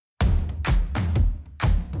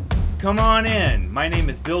Come on in. My name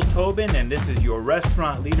is Bill Tobin, and this is your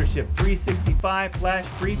Restaurant Leadership 365 Flash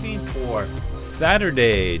Briefing for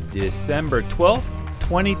Saturday, December 12th,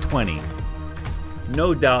 2020.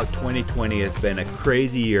 No doubt 2020 has been a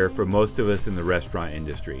crazy year for most of us in the restaurant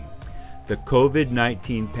industry. The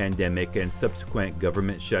COVID-19 pandemic and subsequent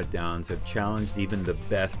government shutdowns have challenged even the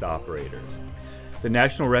best operators. The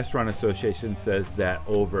National Restaurant Association says that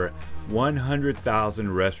over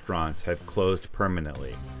 100,000 restaurants have closed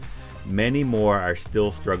permanently. Many more are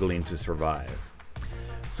still struggling to survive.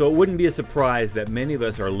 So it wouldn't be a surprise that many of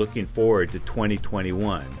us are looking forward to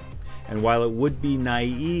 2021. And while it would be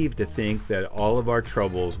naive to think that all of our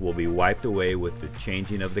troubles will be wiped away with the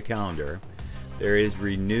changing of the calendar, there is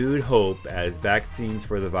renewed hope as vaccines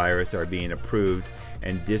for the virus are being approved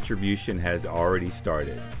and distribution has already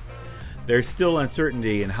started. There's still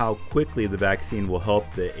uncertainty in how quickly the vaccine will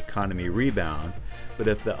help the economy rebound, but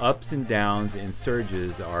if the ups and downs in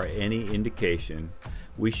surges are any indication,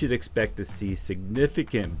 we should expect to see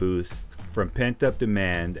significant boosts from pent-up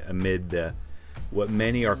demand amid what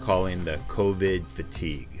many are calling the COVID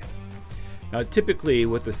fatigue. Now, typically,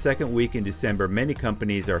 with the second week in December, many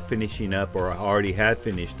companies are finishing up or already have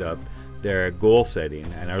finished up their goal setting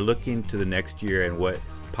and are looking to the next year and what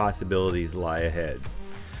possibilities lie ahead.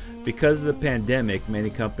 Because of the pandemic, many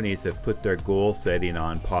companies have put their goal setting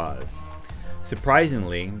on pause.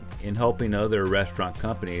 Surprisingly, in helping other restaurant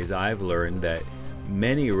companies, I've learned that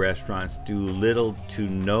many restaurants do little to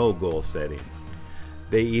no goal setting.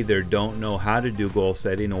 They either don't know how to do goal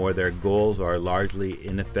setting or their goals are largely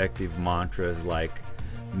ineffective mantras like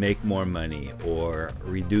make more money or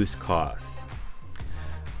reduce costs.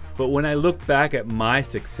 But when I look back at my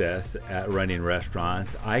success at running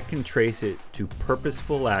restaurants, I can trace it to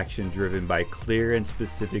purposeful action driven by clear and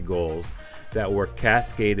specific goals that were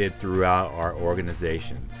cascaded throughout our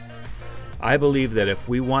organizations. I believe that if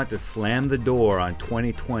we want to slam the door on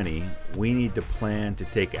 2020, we need to plan to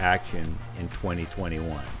take action in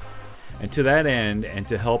 2021. And to that end, and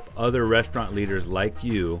to help other restaurant leaders like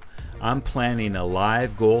you, I'm planning a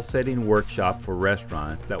live goal-setting workshop for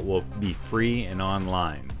restaurants that will be free and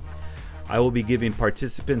online. I will be giving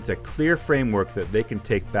participants a clear framework that they can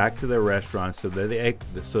take back to their restaurants so that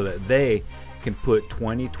they can put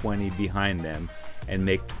 2020 behind them and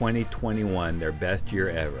make 2021 their best year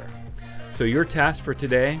ever. So your task for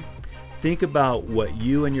today, think about what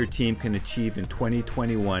you and your team can achieve in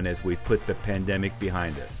 2021 as we put the pandemic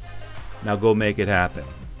behind us. Now go make it happen.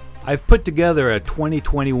 I've put together a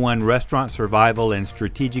 2021 restaurant survival and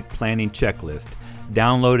strategic planning checklist.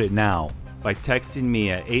 Download it now by texting me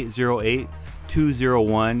at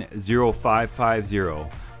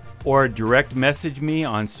 808-201-0550 or direct message me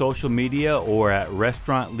on social media or at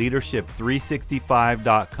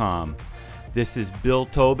restaurantleadership365.com. This is Bill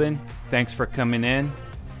Tobin. Thanks for coming in.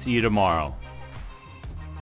 See you tomorrow.